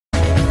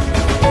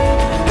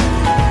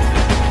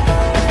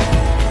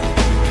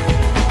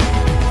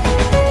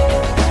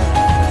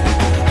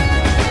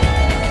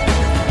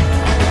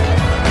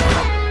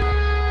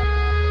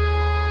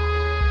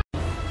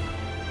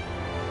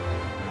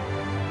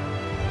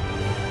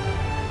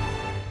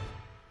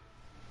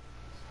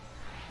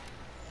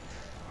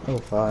Oh,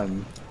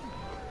 fun.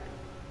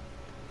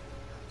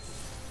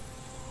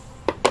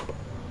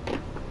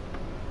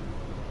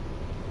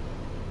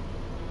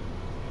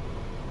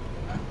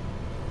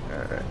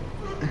 Alright.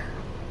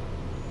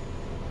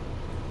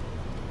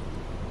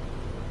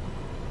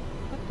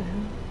 What the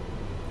hell?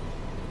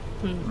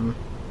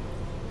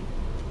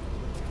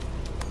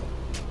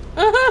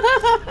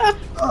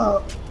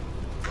 Oh,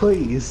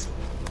 please.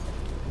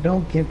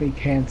 Don't give me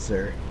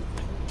cancer.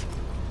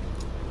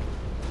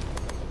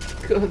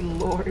 Good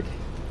lord.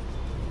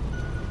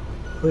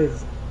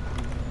 Please.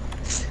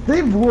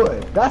 They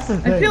would. That's the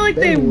thing. I feel like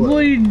they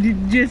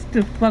would just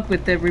to fuck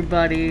with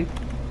everybody.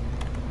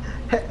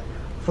 Hey,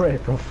 for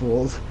April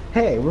Fools.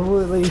 Hey, we're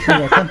releasing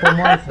a simple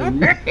monthly.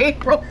 For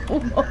April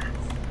Fools.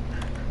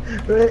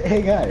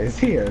 Hey guys,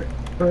 here.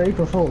 For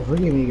April Fools, we're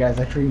giving you guys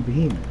a Extreme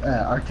Behemoth.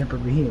 Our Temper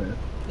Behemoth.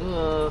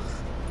 Ugh.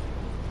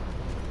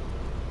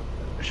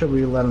 Should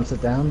we let them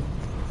sit down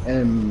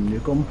and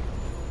nuke them?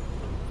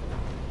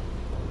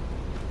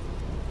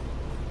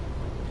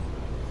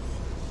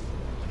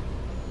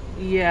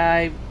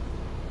 Yeah,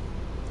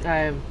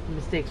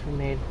 mistakes were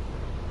made.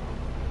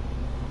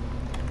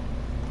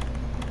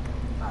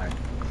 Alright.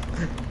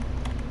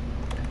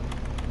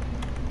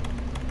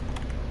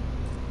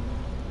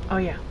 Oh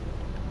yeah.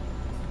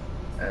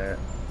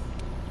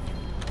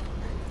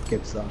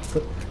 Get stuff.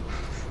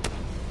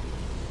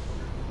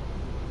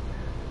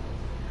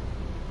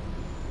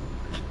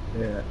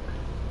 Yeah.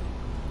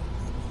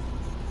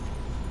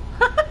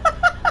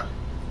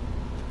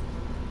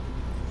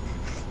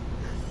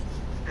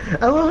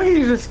 I love how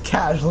you just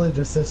casually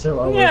just sit there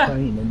while we're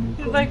playing and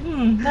He's like,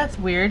 that's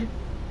weird.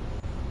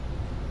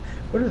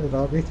 Where did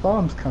all these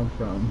bombs come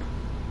from?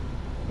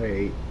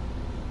 Wait.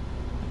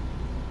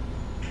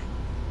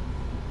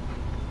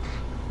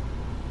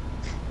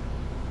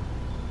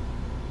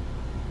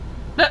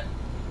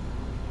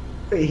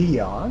 Wait, he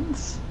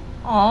yawns?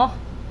 Aw.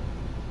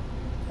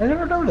 I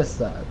never noticed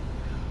that.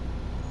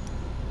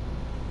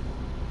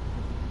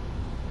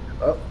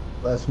 Oh,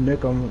 let's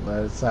nuke him.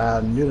 Let's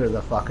neuter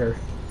the fucker.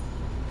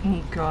 Oh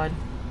god.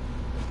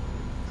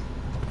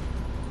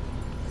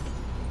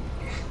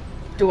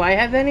 Do I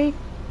have any?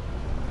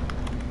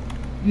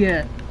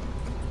 Yeah.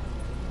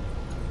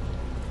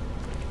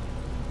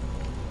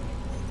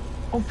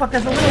 Oh fuck,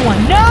 that's a little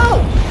one.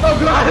 No! Oh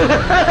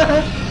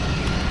god!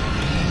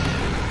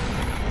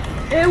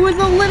 It was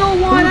a little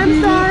one,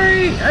 I'm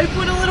sorry! I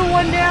put a little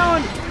one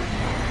down!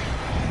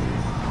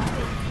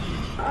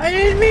 I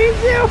didn't mean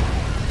to!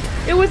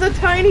 It was a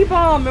tiny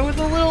bomb, it was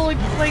a little,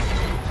 like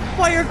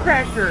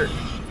firecracker.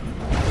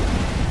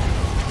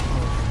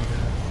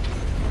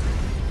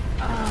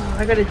 Oh,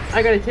 I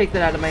gotta take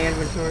that out of my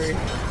inventory.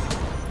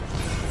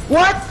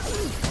 What?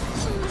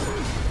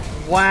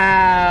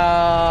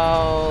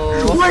 Wow!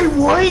 Wait,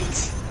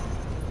 what?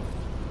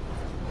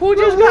 Who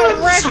just got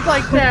wrecked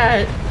like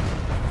that?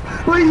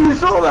 Wait, you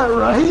saw that,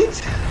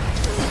 right?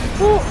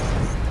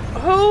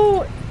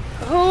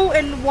 Who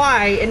and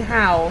why and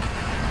how?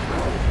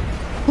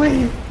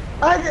 Wait,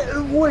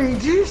 wait,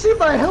 did you see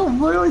my health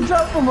literally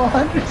drop from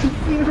 100 to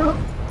 0?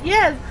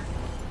 Yes!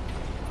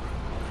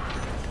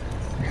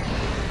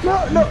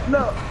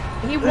 No.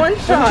 He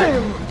one-shot.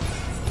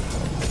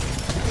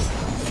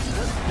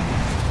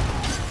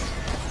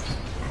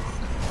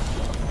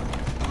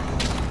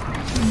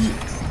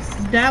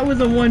 That was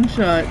a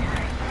one-shot.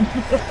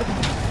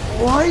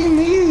 Why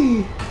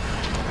me?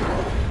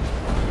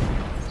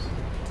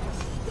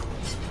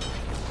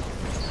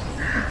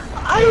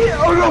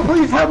 Oh no,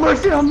 please have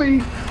mercy on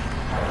me!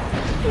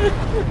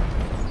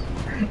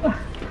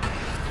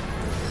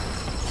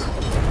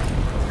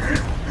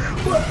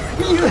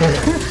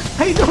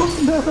 I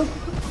don't know.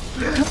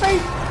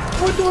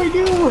 What do I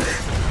do?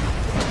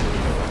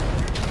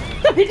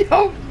 I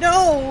don't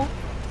know.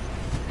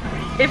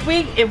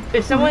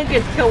 If someone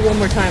gets killed one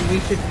more time, we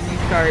should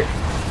restart.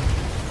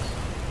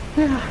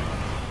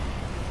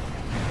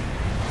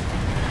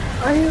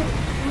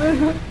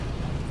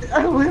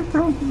 I went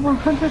from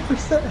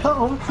 100%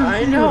 health to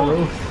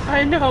 0.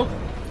 I know.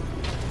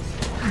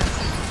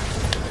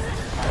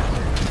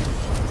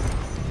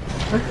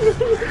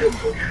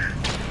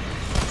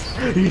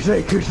 You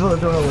say Kushalla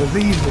was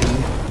easy.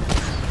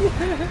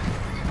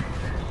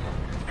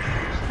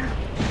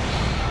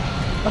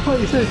 I thought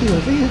you said he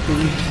was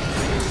easy.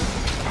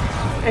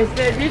 I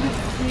said he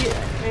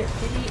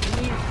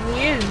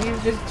is.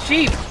 He's just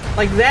cheap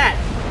like that.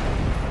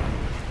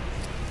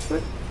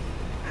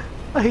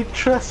 I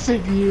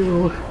trusted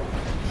you.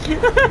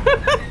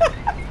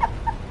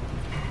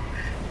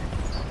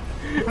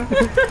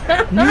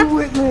 You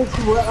witnessed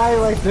what I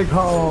like to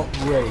call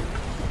rape.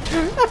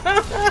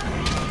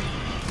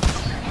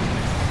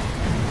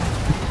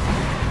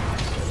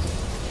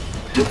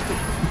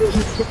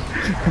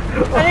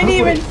 I didn't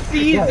even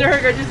see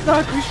Zerg, I just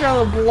saw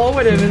Kushalla blow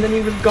at him and then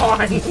he was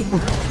gone.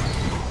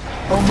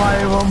 Oh my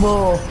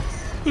Romo.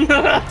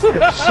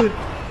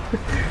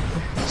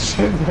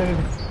 Shit.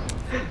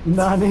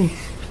 Nani.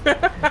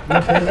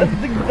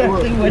 That's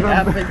exactly what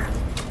happened.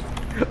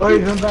 Or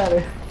even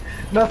better.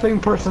 Nothing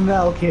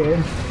personnel,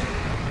 kid.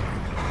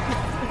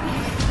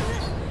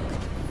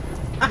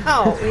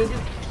 Ow! He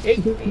just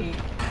kicked me.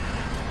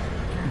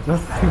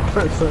 Nothing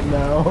personal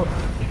now.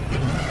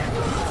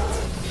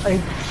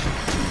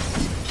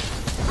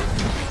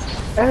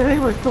 And they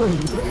were doing.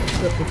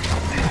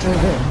 And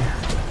then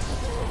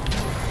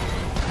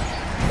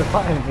the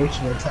Fire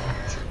Nation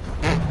attacked.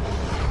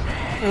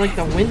 Or like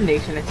the Wind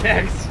Nation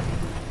attacked.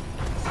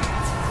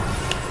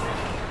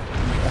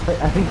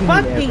 I think you need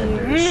Fucking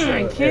airbenders, I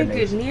can't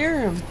get near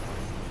him.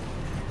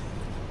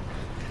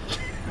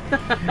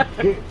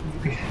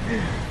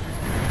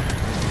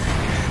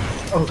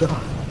 Oh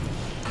god.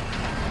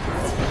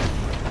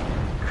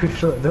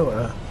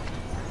 Kushalla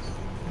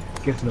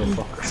gives no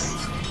fucks.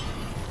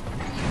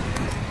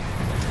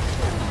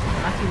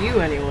 Not to you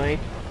anyway.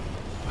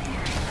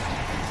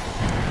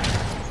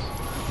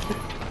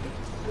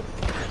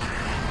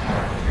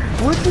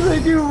 What did I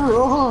do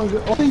wrong?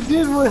 All I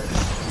did was...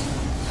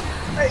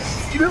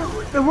 you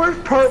know, the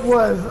worst part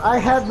was, I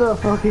had the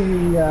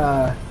fucking,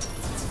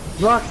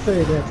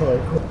 Rocksteady dance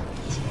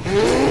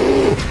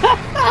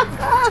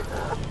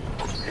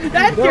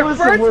That's that your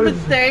first worst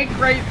mistake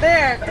right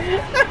there.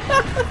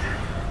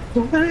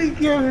 Did I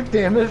give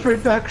damage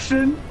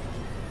reduction?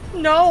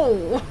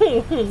 No.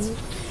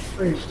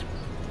 Wait.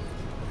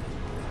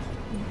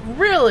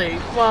 Really?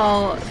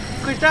 Well,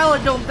 Kushalla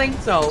don't think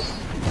so.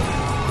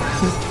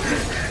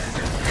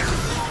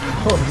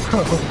 Oh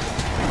no.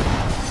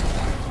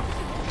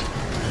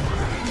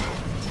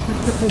 What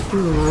did I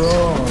do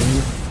wrong?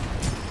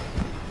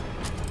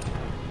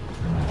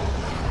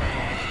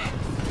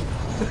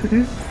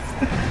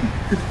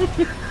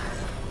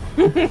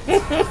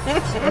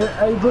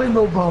 I blame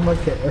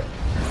Obamacare.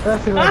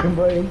 That's who I can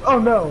blame. Oh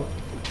no!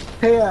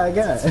 Hey, I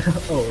got it.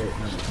 Oh wait,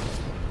 no.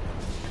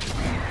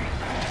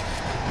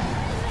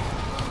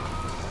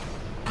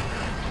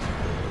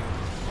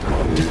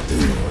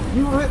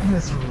 You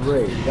witnessed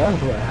raid.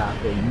 That's what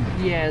happened.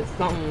 Yeah, it's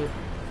something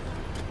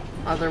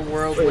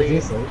otherworldly. Wait, is he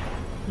asleep?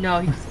 No,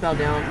 he just fell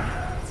down.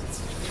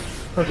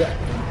 Okay.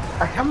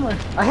 I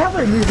have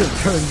my music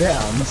turned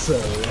down, so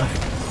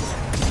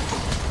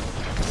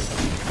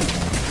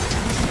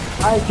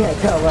I can't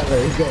tell whether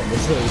he's going to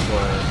sleep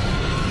or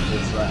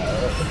it's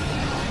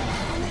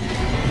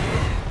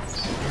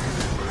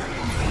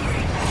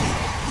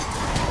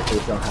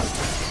I don't have.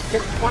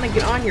 Just want to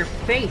get on your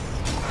face.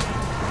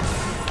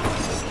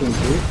 Can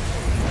you?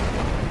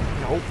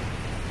 Nope.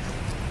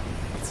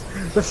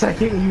 The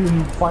second you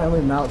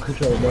finally mount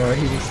Kushalla,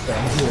 he just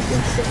stands you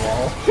against the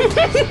wall.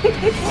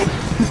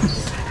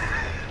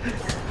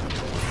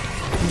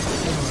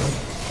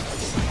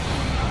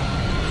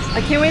 I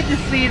can't wait to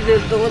see the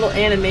little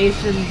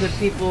animations that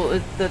people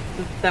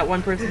that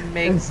one person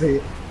makes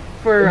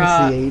for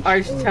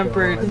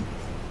arch-tempered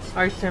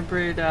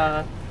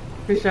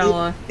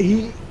Kushalla.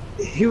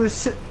 He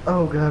was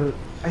oh god.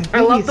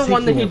 I love the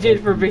one that he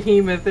did for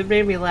Behemoth. It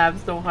made me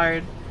laugh so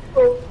hard.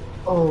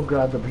 Oh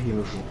god, the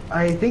Behemoth.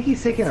 I think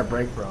he's taking a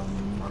break from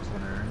Monster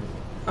Hunter.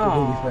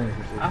 Oh,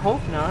 I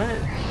hope not.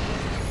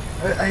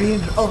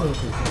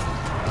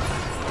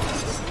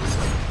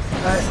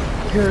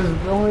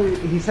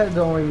 Because he said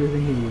the only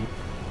reason he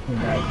did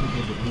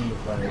the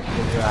Behemoth fight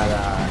was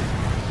that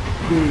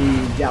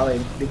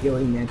the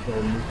Gilly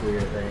Mantle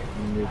nuclear thing.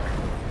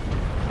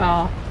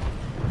 Oh.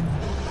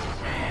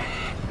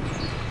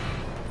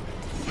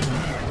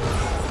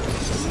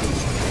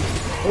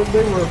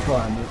 They were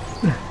fun.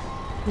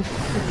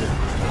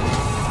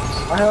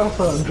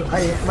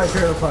 my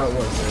favorite part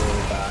was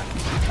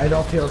I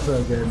don't feel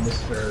so good,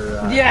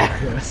 Mr. Yeah.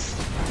 Yes.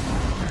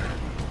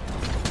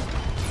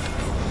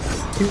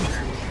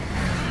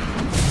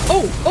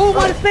 Oh,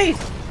 what a face!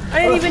 I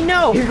didn't even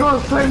know. He's gonna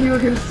slam you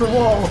against the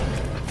wall.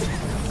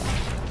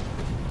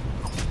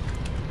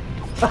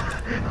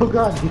 Oh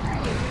god.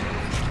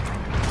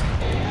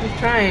 He's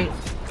trying.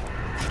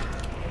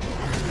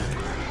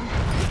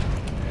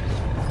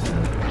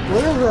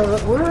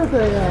 What are the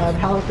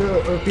Palico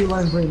or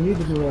felines we need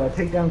to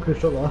take down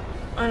Kushalla?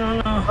 I don't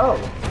know. Oh.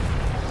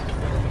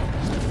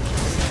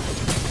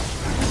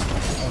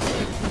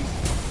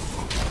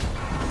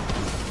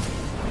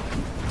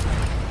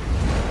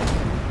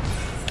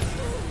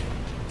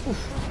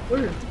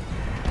 Where?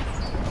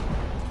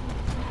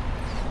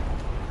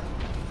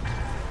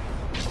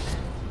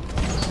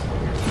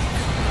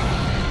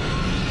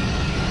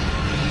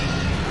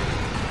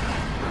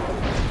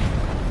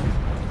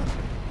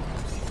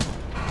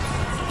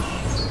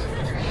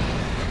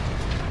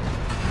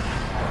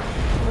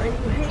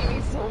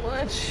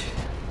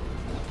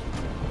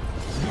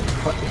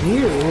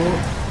 You?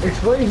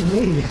 Explain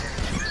me.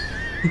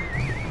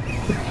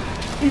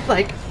 He's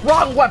like,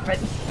 wrong weapon!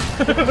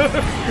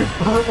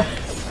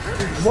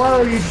 Why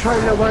are you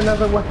trying to learn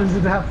other weapons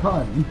and have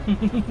fun?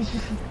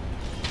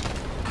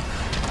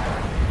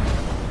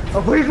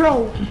 Oh, please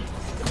no!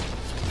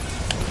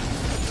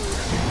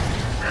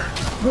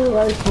 The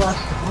light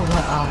flashed before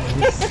my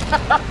eyes.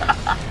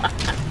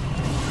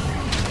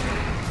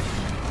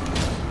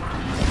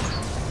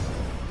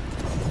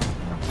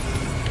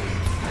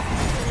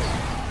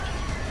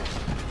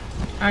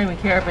 I don't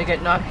even care if I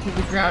get knocked to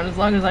the ground as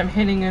long as I'm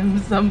hitting him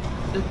at some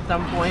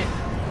point.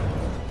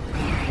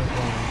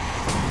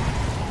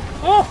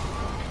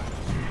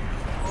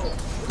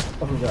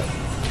 my god.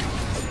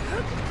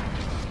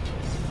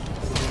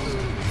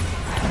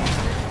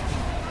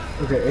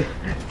 Okay,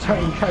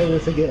 try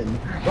this again.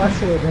 Watch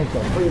the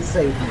ankle. Please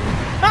save me.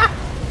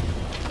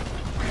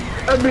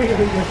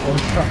 Immediately get one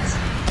shots.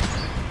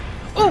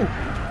 Oh!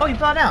 Oh, you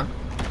fell down.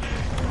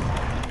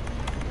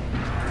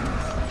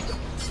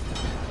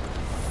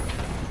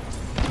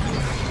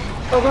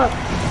 Oh god!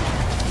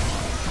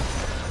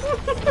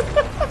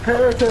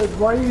 Parasites,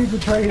 why are you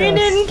betraying us? He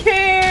didn't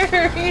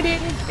care! He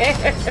didn't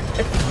care!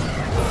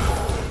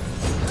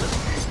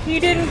 He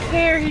didn't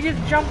care, he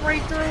just jumped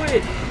right through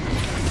it!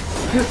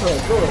 Just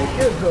like, go ahead,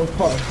 give no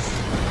fucks.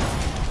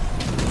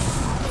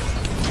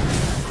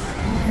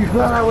 You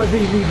thought I was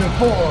easy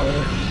before.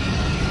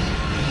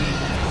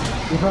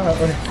 You thought I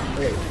was...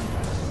 Wait.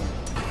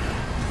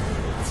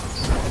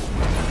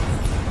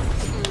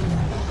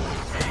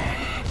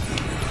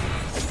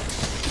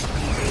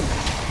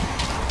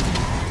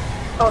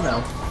 Oh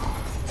no.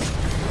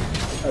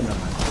 Oh no.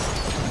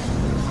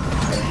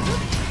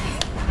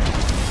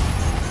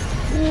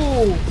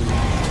 Ooh!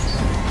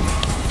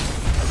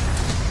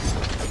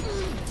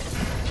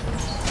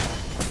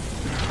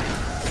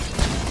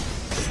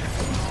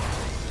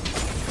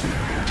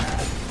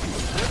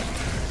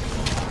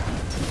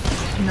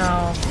 No.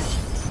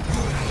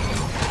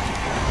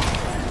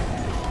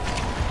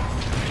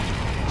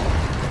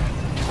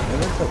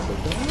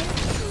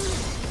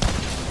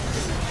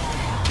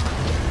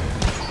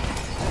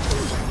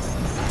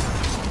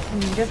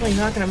 I'm definitely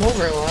knocking him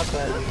over a lot,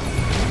 but...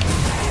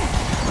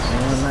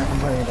 I'm not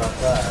complaining about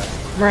that.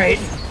 Right.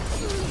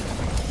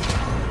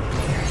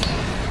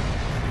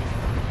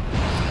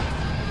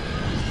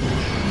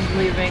 He's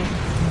leaving.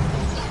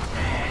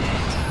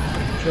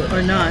 Sure.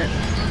 Or not.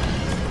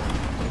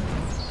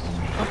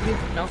 Oh, he's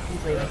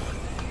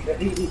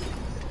leaving.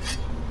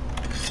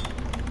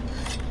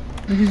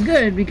 Which is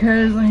good,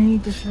 because I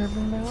need to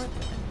sharpen my weapon.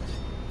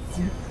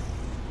 Yeah.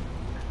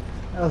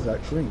 How's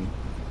that clean?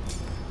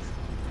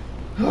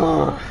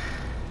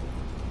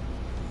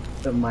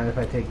 Don't mind if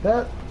I take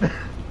that.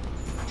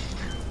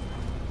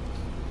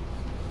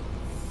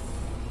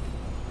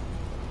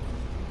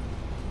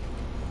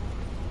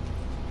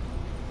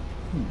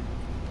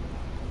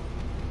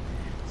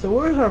 So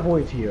where's our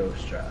boy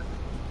Teostra?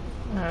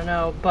 I don't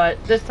know,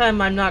 but this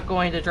time I'm not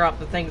going to drop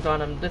the things on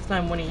him. This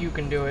time one of you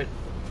can do it.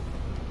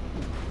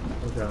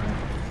 Okay.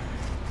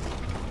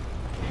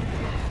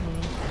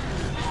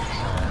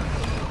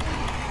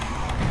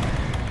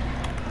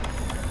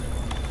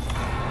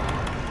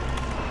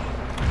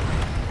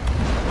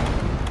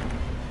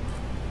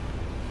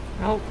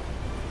 Oh.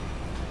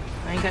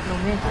 I ain't got no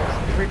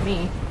mantis. Hurt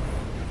me.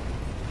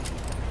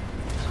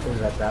 It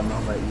was at that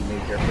moment you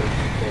made your first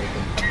mistake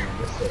and coming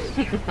to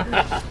stage.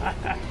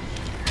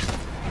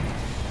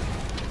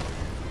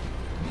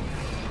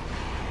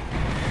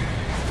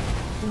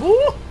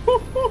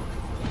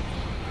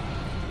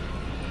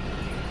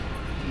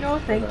 No,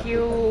 thank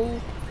you.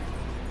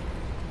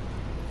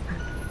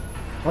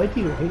 Why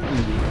do you hate me,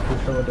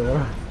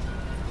 Kushalla?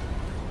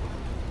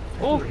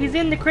 Oh, he's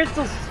in the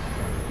crystals.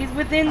 He's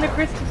within the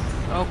crystals.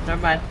 Oh,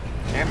 never mind.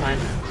 Never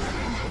mind.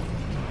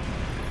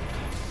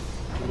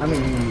 I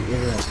mean, he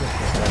isn't a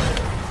crystal.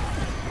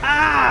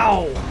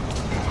 Ow!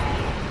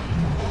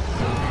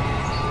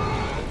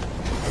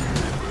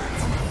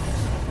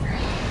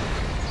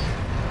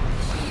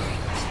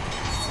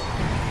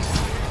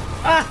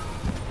 Ah!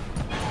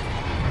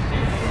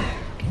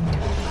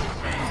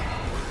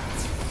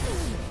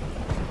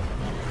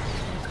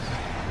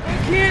 I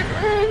can't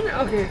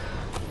run. Okay.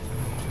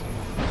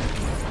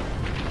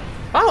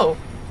 Oh.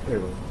 There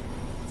we go.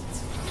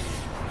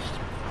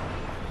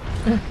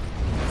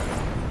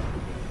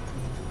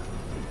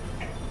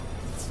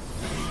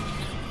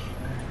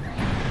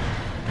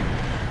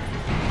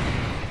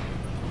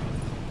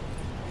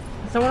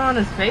 Someone on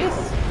his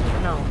face?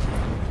 No.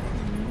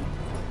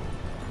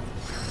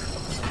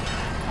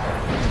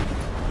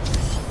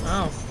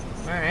 Oh,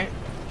 alright.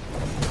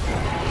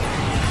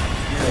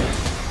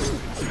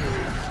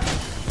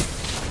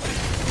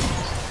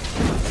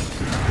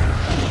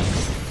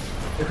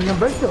 If we can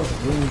break those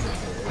wings of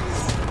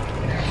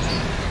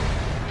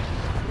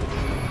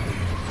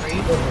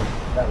Right?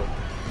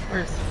 Or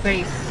his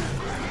face.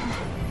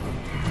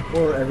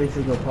 Or every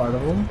single part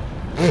of them.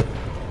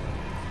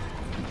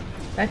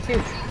 That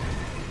too.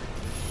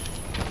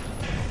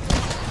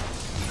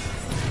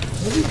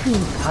 Maybe we can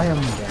tie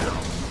him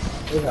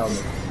down.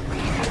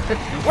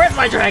 Where's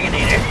my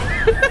Dragonator?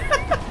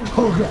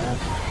 Oh god.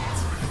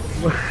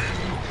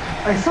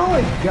 I saw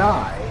a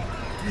guy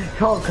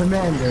called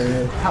Commander and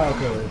his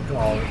Palco is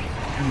called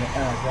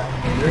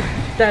Dragonator.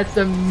 That's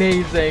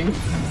amazing.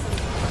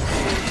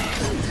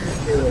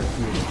 It was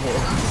beautiful.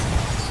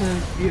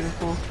 That's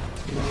beautiful.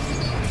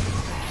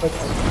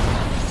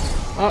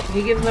 Oh,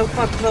 he gives no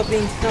fucks about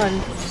being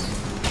stunned.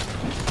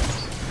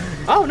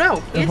 Oh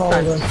no, he's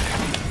stunned.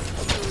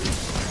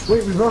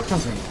 Wait, we broke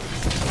something.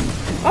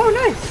 Oh,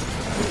 nice.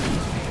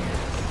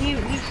 He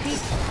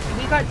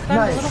got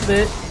stunned a little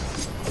bit.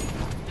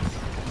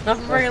 Not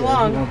for very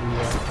long.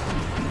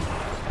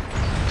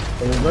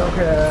 We broke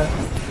it.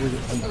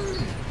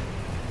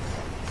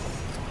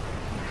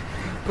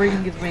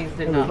 Breaking his wings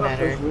did not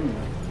matter.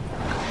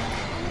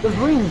 Those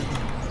wings!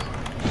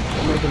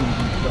 They're making them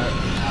fly.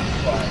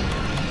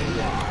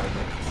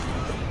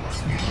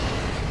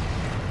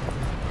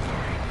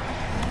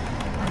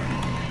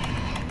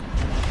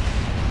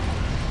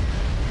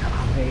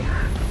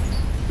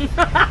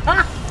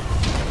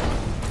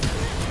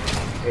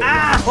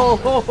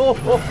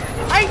 Ow!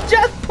 I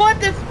just put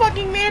this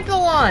fucking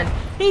mantle on!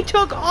 He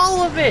took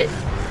all of it!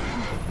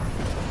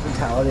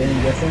 Brutality,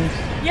 I'm guessing?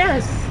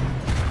 Yes!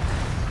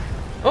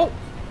 Oh!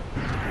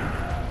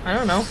 I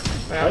don't know.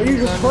 Are you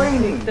just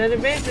complaining? That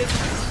advantage.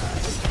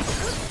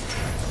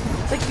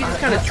 It's like he just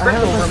kind of tripped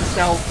over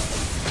himself.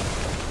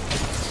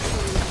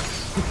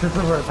 He tripped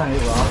over a tiny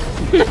rock.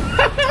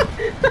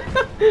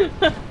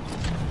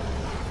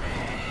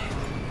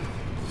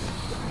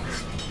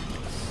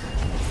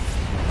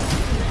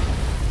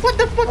 What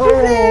the fuck was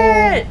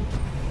that?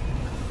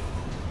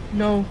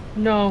 No,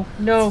 no,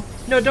 no,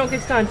 no, don't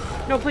get stunned.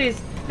 No,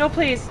 please. No,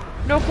 please.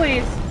 No,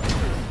 please.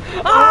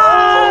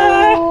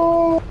 Ah!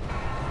 Oh!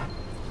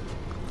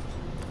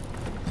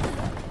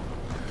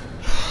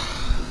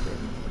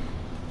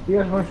 You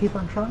guys want to keep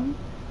on trying?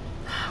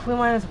 We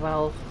might as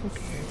well. Who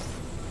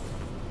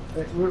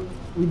cares?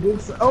 We did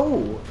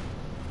oh!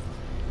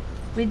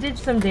 We did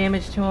some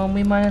damage to him.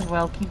 We might as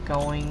well keep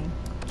going.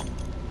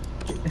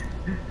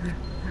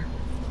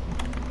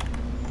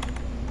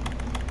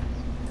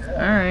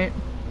 Alright.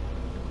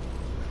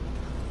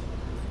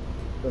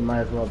 We might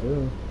as well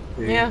do.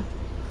 Yeah.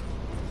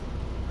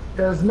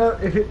 There's no...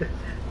 if it...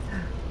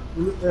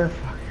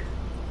 fuck.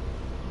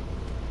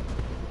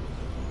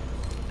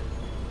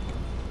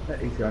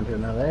 He's going to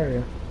another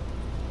area.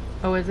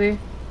 Oh, is he?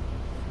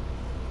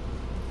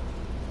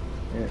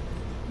 Yeah.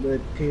 The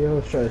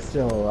Teostra is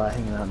still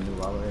hanging out in the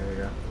lava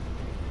area.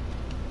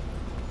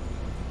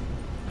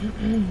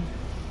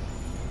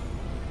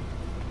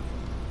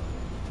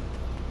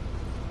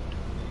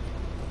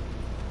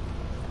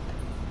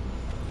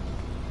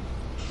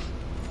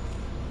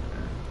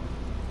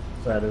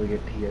 So how do we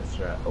get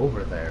Teostra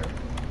over there?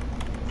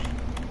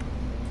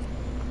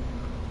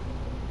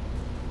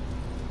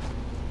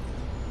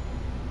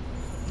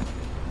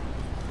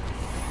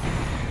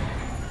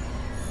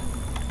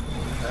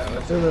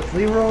 Let's do this,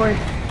 Leroy.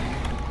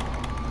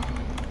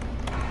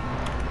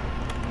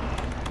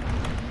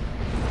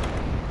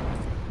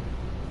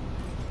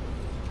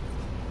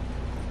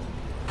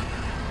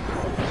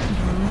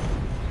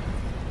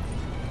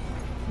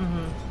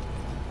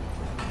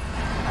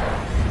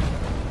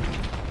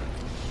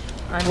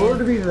 I mean,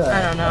 to be that?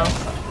 I don't know.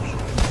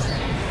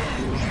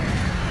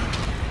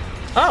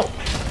 Oh!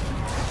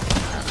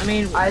 I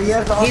mean,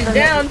 he's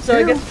down, so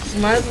I guess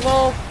might as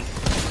well.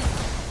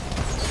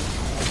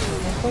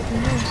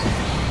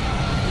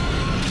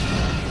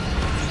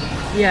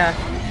 Yeah.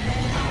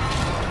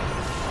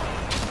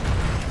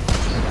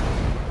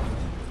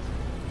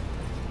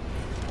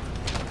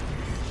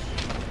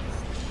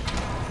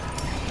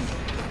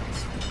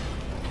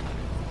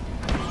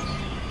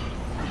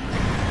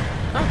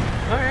 Oh,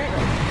 alright.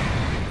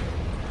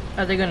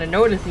 Are they gonna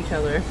notice each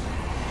other?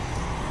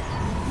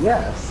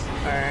 Yes.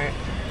 Alright.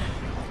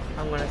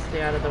 I'm gonna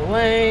stay out of the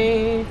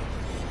way.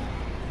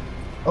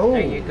 Oh.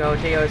 There you go,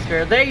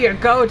 Teostra. There you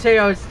go,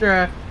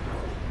 Teostra.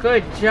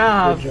 Good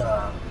job. Good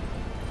job.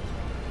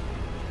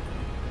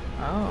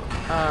 Oh,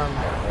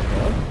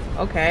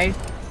 okay.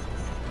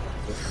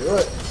 Let's do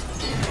it.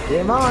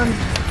 Game on.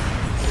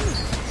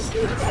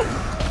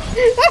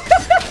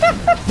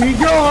 Be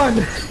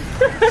gone.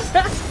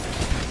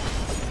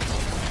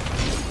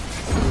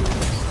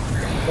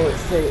 Oh,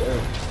 it's stay.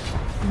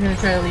 I'm gonna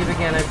try to leave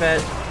again, I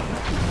bet.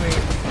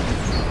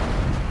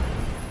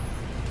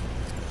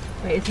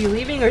 Wait, is he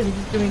leaving or is he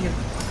just doing his...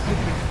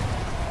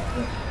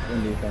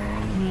 Windy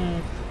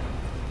thing.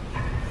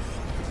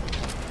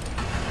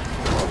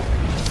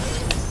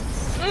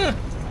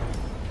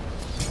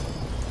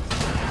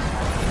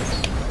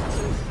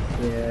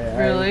 Yeah,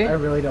 really? I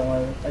really don't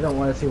want. I don't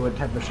want to see what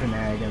type of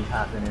shenanigans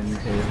happen in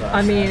his.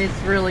 I mean, it's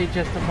really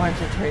just a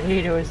bunch of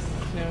tornadoes.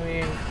 I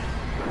mean,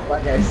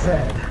 like I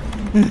said,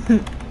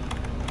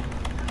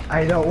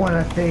 I don't want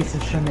to face the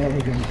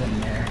shenanigans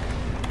in there.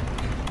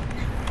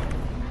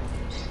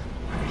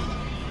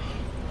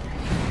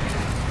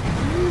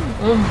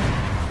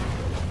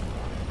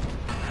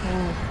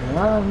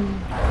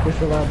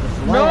 Just allowed to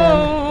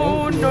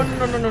no, no,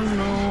 no, no, no, no, no,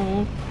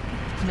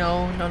 no,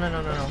 no, no,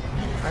 no, no.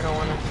 I don't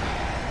want to.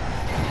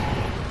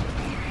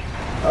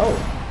 Oh,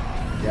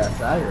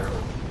 yes, I heard.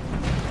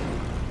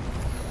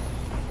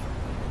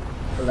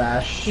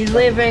 Flash. He's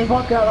leaving.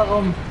 Fuck out of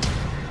him.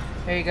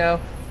 There you go.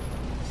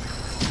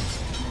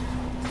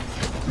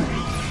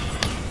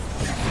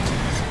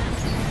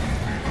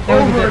 That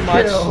was a bit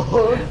much.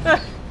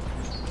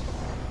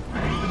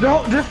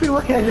 Don't just be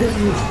looking at it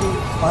and you see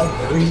my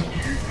three.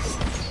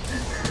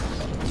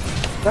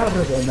 That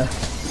was enough.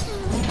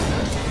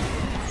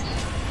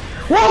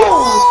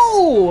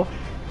 Whoa!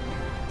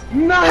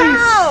 Nice!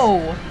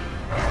 How?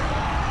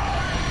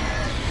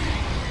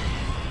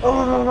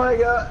 Oh my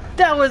god.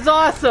 That was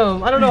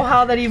awesome. I don't know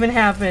how that even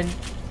happened.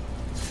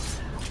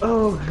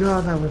 Oh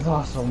god, that was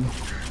awesome.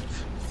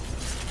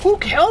 Who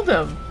killed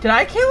him? Did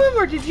I kill him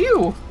or did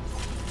you?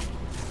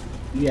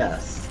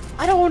 Yes.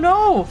 I don't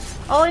know.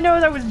 All I know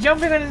is I was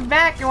jumping on his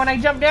back, and when I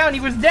jumped down, he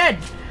was dead.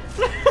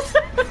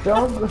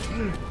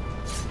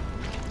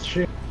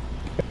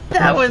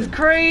 That was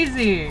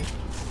crazy.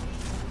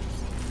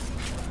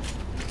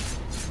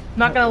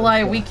 Not gonna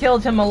lie, we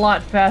killed him a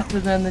lot faster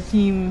than the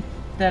team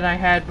that I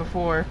had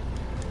before.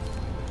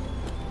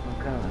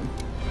 Okay.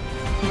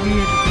 We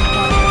had